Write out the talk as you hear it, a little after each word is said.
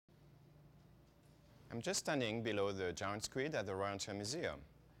I'm just standing below the giant squid at the Royal Museum.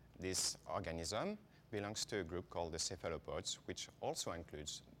 This organism belongs to a group called the cephalopods, which also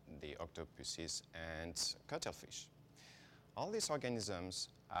includes the octopuses and cuttlefish. All these organisms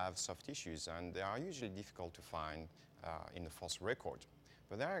have soft tissues, and they are usually difficult to find in the fossil record.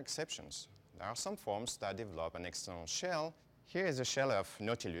 But there are exceptions. There are some forms that develop an external shell. Here is a shell of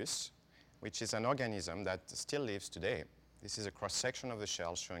Nautilus, which is an organism that still lives today. This is a cross-section of the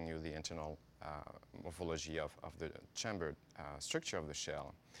shell showing you the internal morphology of the chambered structure of the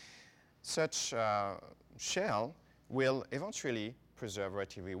shell. Such shell will eventually preserve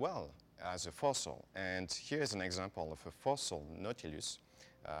relatively well as a fossil. And here is an example of a fossil Nautilus.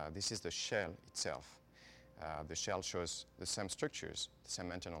 This is the shell itself. The shell shows the same structures, the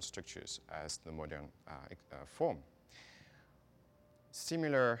same internal structures as the modern form.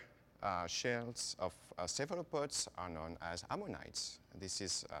 Similar shells of cephalopods are known as ammonites. This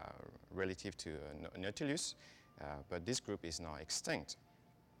is relative to Nautilus, but this group is now extinct.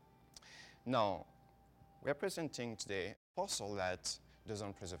 Now, we're presenting today a fossil that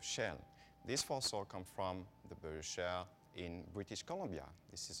doesn't preserve shell. This fossil comes from the Burgess Shale in British Columbia.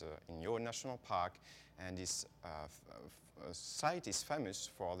 This is in Yoho National Park, and this site is famous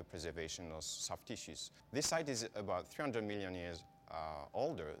for the preservation of soft tissues. This site is about 300 million years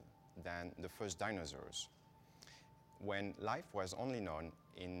older than the first dinosaurs, when life was only known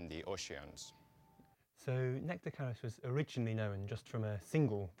in the oceans. So Nectocaris was originally known just from a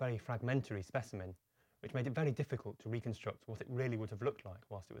single, very fragmentary specimen, which made it very difficult to reconstruct what it really would have looked like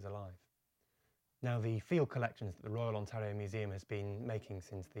whilst it was alive. Now, the field collections that the Royal Ontario Museum has been making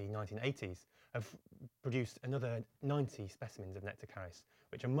since the 1980s have produced another 90 specimens of Nectocaris,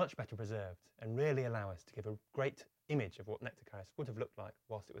 which are much better preserved and really allow us to give a great image of what Nectocaris would have looked like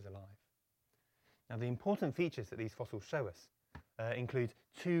whilst it was alive. Now, the important features that these fossils show us include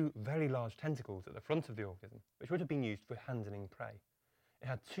two very large tentacles at the front of the organism, which would have been used for handling prey. It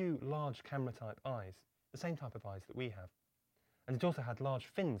had two large camera-type eyes, the same type of eyes that we have. And it also had large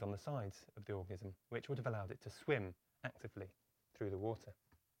fins on the sides of the organism, which would have allowed it to swim actively through the water.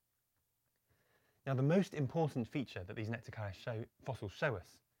 Now, the most important feature that these Nectocaris fossils show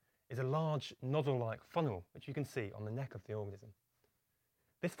us is a large nozzle-like funnel, which you can see on the neck of the organism.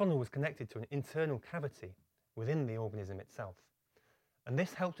 This funnel was connected to an internal cavity within the organism itself. And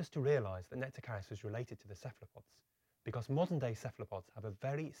this helped us to realise that Nectocaris was related to the cephalopods, because modern-day cephalopods have a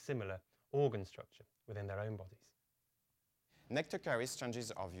very similar organ structure within their own bodies. Nectocaris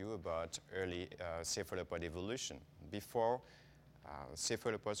changes our view about early cephalopod evolution. Before,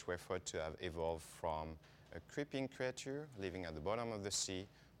 cephalopods were thought to have evolved from a creeping creature living at the bottom of the sea,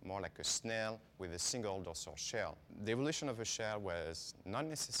 more like a snail with a single dorsal shell. The evolution of a shell was not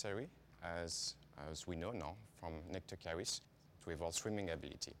necessary, as we know now from Nectocaris, to evolve swimming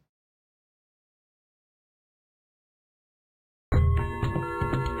ability.